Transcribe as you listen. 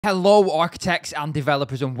Hello architects and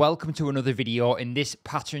developers, and welcome to another video in this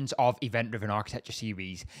Patterns of Event-Driven Architecture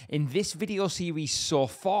series. In this video series so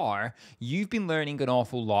far, you've been learning an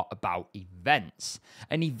awful lot about events.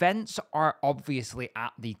 And events are obviously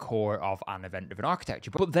at the core of an event-driven architecture,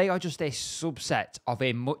 but they are just a subset of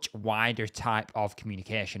a much wider type of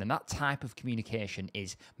communication. And that type of communication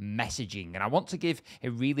is messaging. And I want to give a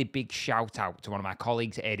really big shout out to one of my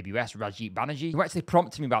colleagues at AWS, Rajeet Banerjee, who actually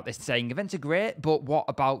prompted me about this, saying events are great, but what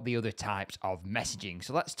about the other types of messaging?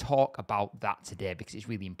 So let's talk about that today because it's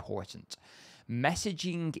really important.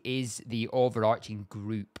 Messaging is the overarching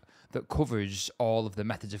group that covers all of the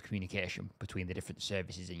methods of communication between the different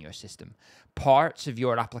services in your system. Parts of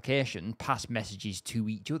your application pass messages to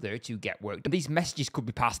each other to get work done. These messages could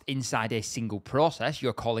be passed inside a single process.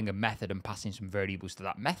 You're calling a method and passing some variables to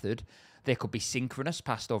that method. They could be synchronous,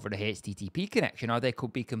 passed over the HTTP connection, or they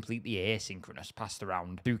could be completely asynchronous, passed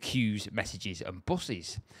around through queues, messages, and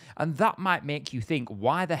buses. And that might make you think,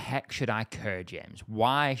 why the heck should I care, James?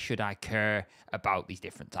 Why should I care about these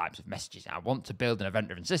different types of messages? I want to build an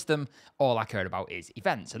event-driven system. All I care about is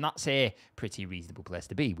events. And that's a pretty reasonable place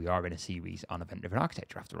to be. We are in a series on event-driven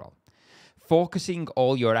architecture, after all. Focusing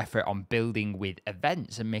all your effort on building with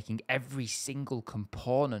events and making every single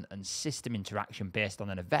component and system interaction based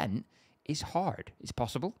on an event is hard. It's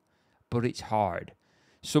possible, but it's hard.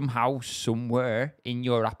 Somehow, somewhere in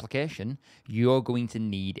your application, you're going to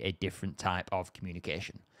need a different type of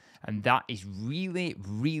communication. And that is really,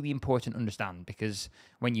 really important to understand, because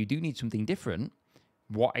when you do need something different,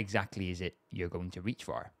 what exactly is it you're going to reach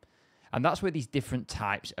for? And that's where these different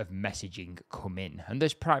types of messaging come in. And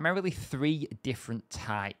there's primarily three different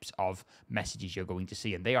types of messages you're going to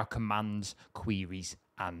see, and they are commands, queries,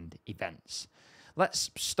 and events.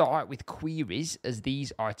 Let's start with queries, as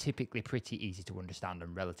these are typically pretty easy to understand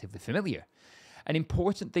and relatively familiar. An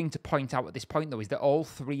important thing to point out at this point, though, is that all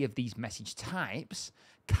three of these message types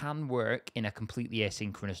can work in a completely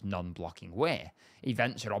asynchronous, non-blocking way.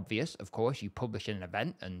 Events are obvious, of course. You publish an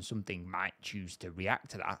event and something might choose to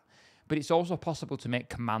react to that. But it's also possible to make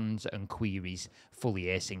commands and queries fully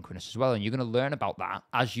asynchronous as well. And you're going to learn about that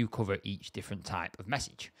as you cover each different type of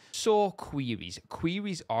message. So queries.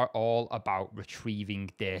 Queries are all about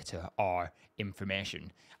retrieving data or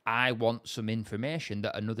information. I want some information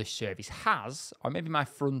that another service has, or maybe my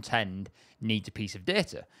front end needs a piece of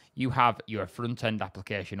data. You have your front end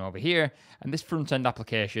application over here, and this front end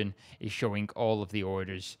application is showing all of the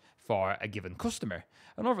orders for a given customer.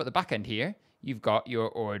 And over at the back end here, you've got your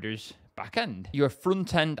orders backend. Your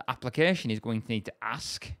front-end application is going to need to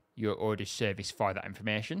ask your orders service for that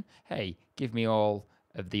information. Hey, give me all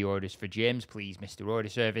of the orders for James, please, Mr. Order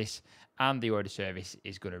Service. And the order service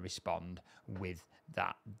is going to respond with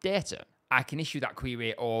that data. I can issue that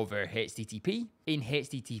query over HTTP. In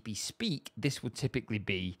HTTP speak, this would typically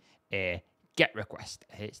be a GET request,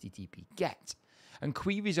 a HTTP GET. And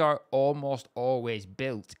queries are almost always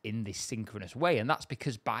built in this synchronous way. And that's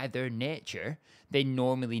because by their nature, they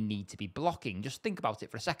normally need to be blocking. Just think about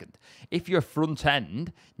it for a second. If your front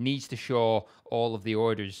end needs to show all of the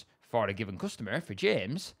orders for a given customer, for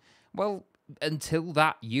James, well, until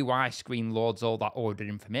that UI screen loads all that order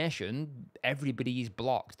information, everybody is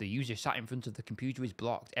blocked. The user sat in front of the computer is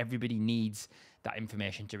blocked. Everybody needs that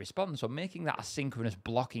information to respond. So making that a synchronous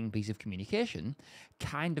blocking piece of communication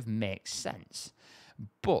kind of makes sense.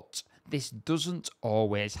 But this doesn't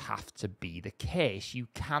always have to be the case. You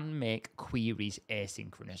can make queries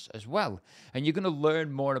asynchronous as well. And you're going to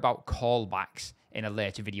learn more about callbacks in a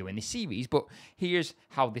later video in this series, but here's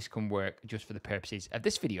how this can work just for the purposes of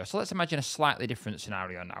this video. So let's imagine a slightly different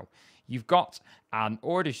scenario now. You've got an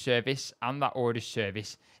order service, and that order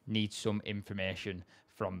service needs some information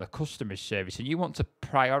from the customer service, and you want to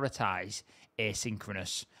prioritize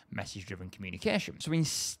asynchronous message-driven communication. So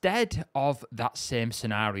instead of that same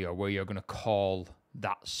scenario where you're going to call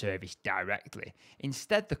that service directly,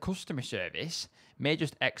 instead the customer service may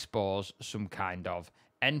just expose some kind of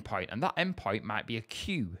endpoint, and that endpoint might be a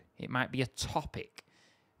queue, it might be a topic,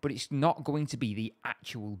 but it's not going to be the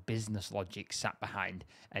actual business logic sat behind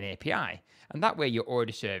an API. And that way your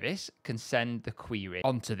order service can send the query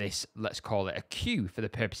onto this, let's call it a queue for the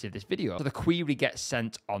purpose of this video. So the query gets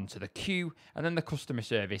sent onto the queue, and then the customer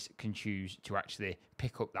service can choose to actually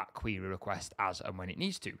pick up that query request as and when it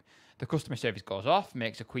needs to. The customer service goes off,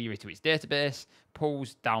 makes a query to its database,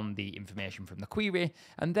 pulls down the information from the query,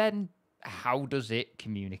 and then how does it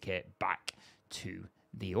communicate back to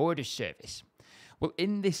the order service? Well,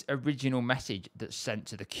 in this original message that's sent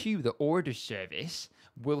to the queue, the order service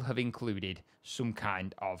will have included some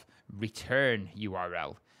kind of return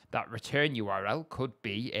URL That return URL could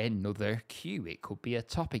be another queue, it could be a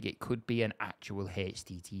topic, it could be an actual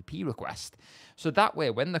HTTP request. So that way,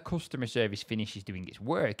 when the customer service finishes doing its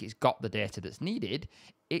work, it's got the data that's needed,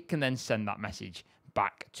 it can then send that message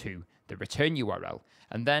back to the return URL.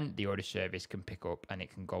 And then the order service can pick up and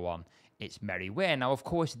it can go on its merry way. Now, of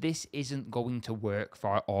course, this isn't going to work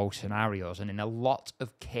for all scenarios. And in a lot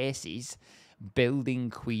of cases, building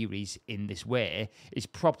queries in this way is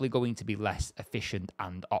probably going to be less efficient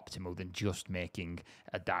and optimal than just making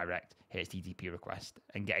a direct HTTP request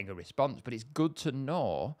and getting a response. But it's good to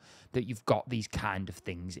know that you've got these kind of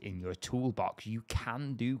things in your toolbox. You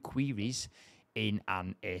can do queries in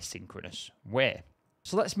an asynchronous way.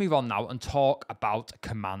 So let's move on now and talk about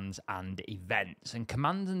commands and events. And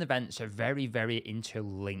commands and events are very, very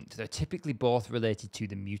interlinked. They're typically both related to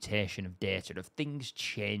the mutation of data, of things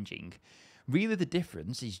changing. Really, the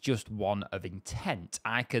difference is just one of intent.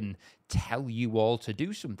 I can tell you all to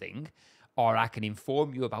do something, or I can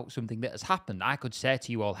inform you about something that has happened. I could say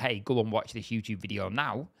to you all, hey, go and watch this YouTube video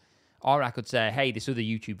now. Or I could say, hey, this other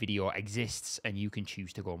YouTube video exists and you can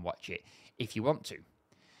choose to go and watch it if you want to.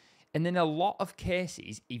 And in a lot of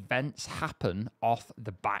cases, events happen off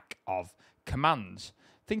the back of commands.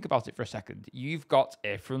 Think about it for a second. You've got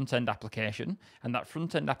a front-end application, and that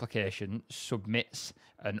front-end application submits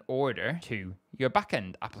an order to your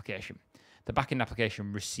back-end application. The back-end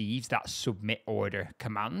application receives that submit order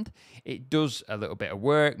command. It does a little bit of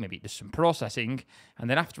work, maybe it does some processing, and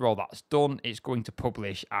then after all that's done, it's going to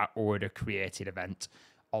publish our order created event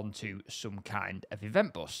onto some kind of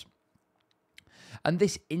event bus. And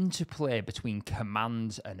this interplay between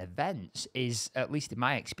commands and events is, at least in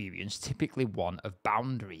my experience, typically one of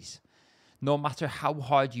boundaries. No matter how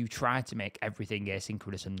hard you try to make everything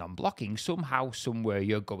asynchronous and non-blocking, somehow, somewhere,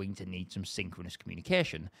 you're going to need some synchronous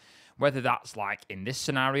communication. Whether that's like in this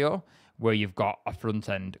scenario, where you've got a front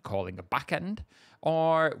end calling a back end,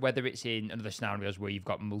 or whether it's in other scenarios where you've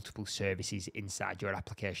got multiple services inside your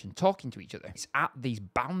application talking to each other. It's at these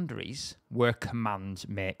boundaries where commands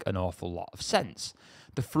make an awful lot of sense.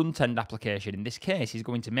 The front-end application in this case is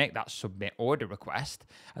going to make that submit order request,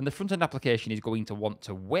 and the front-end application is going to want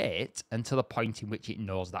to wait until the point in which it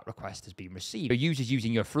knows that request has been received. Your users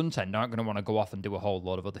using your front-end aren't going to want to go off and do a whole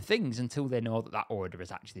lot of other things until they know that that order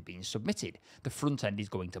has actually been submitted. The front-end is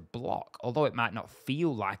going to block. Although it might not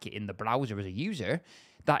feel like it in the browser as a user,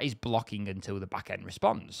 that is blocking until the backend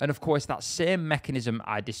responds. And of course, that same mechanism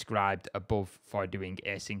I described above for doing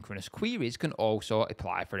asynchronous queries can also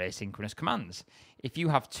apply for asynchronous commands. If you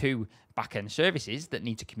have two backend services that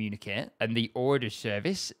need to communicate, and the order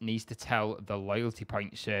service needs to tell the loyalty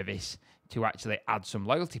point service to actually add some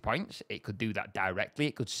loyalty points, it could do that directly.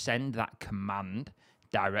 It could send that command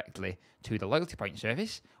directly to the loyalty point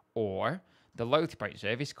service, or the loyalty point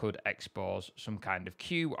service could expose some kind of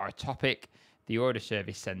queue or topic. The order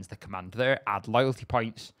service sends the command there, add loyalty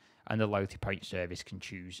points, and the loyalty point service can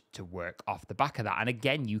choose to work off the back of that. And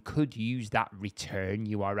again, you could use that return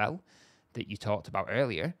URL that you talked about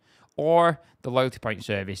earlier, or the loyalty point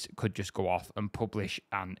service could just go off and publish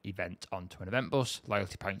an event onto an event bus.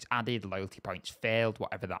 Loyalty points added, loyalty points failed,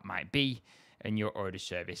 whatever that might be, and your order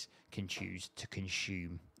service can choose to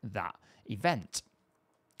consume that event.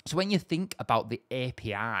 So when you think about the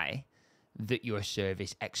API that your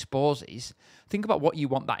service exposes, think about what you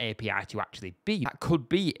want that API to actually be. That could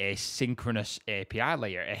be a synchronous API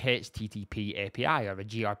layer, a HTTP API or a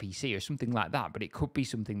gRPC or something like that, but it could be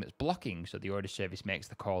something that's blocking, so the order service makes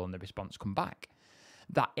the call and the response come back.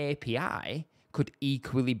 That API could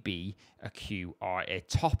equally be a queue or a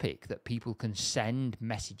topic that people can send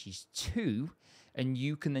messages to, and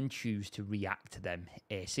you can then choose to react to them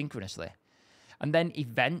asynchronously. And then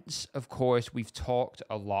events, of course, we've talked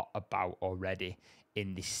a lot about already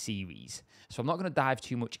in this series. So I'm not going to dive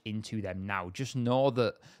too much into them now. Just know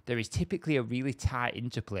that there is typically a really tight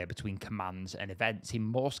interplay between commands and events. In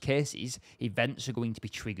most cases, events are going to be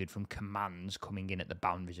triggered from commands coming in at the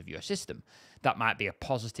boundaries of your system. That might be a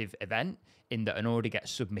positive event in that an order gets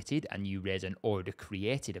submitted and you raise an order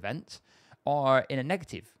created event, or in a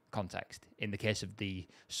negative context. In the case of the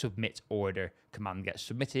submit order command gets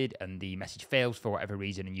submitted and the message fails for whatever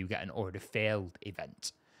reason and you get an order failed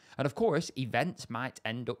event. And of course, events might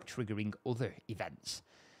end up triggering other events.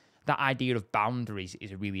 That idea of boundaries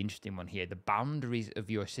is a really interesting one here. The boundaries of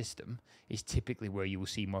your system is typically where you will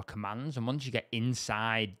see more commands. And once you get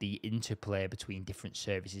inside the interplay between different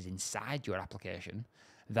services inside your application,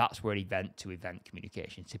 that's where event to event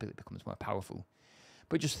communication typically becomes more powerful.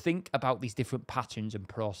 But just think about these different patterns and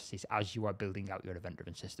processes as you are building out your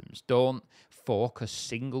event-driven systems. Don't focus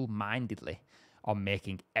single-mindedly on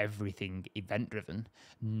making everything event-driven,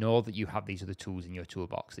 know that you have these other tools in your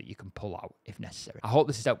toolbox that you can pull out if necessary. I hope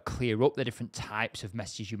this has helped clear up the different types of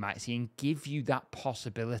messages you might see and give you that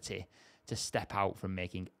possibility to step out from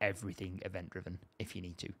making everything event-driven if you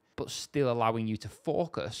need to, but still allowing you to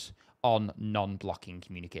focus on non-blocking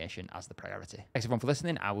communication as the priority. Thanks everyone for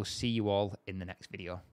listening. I will see you all in the next video.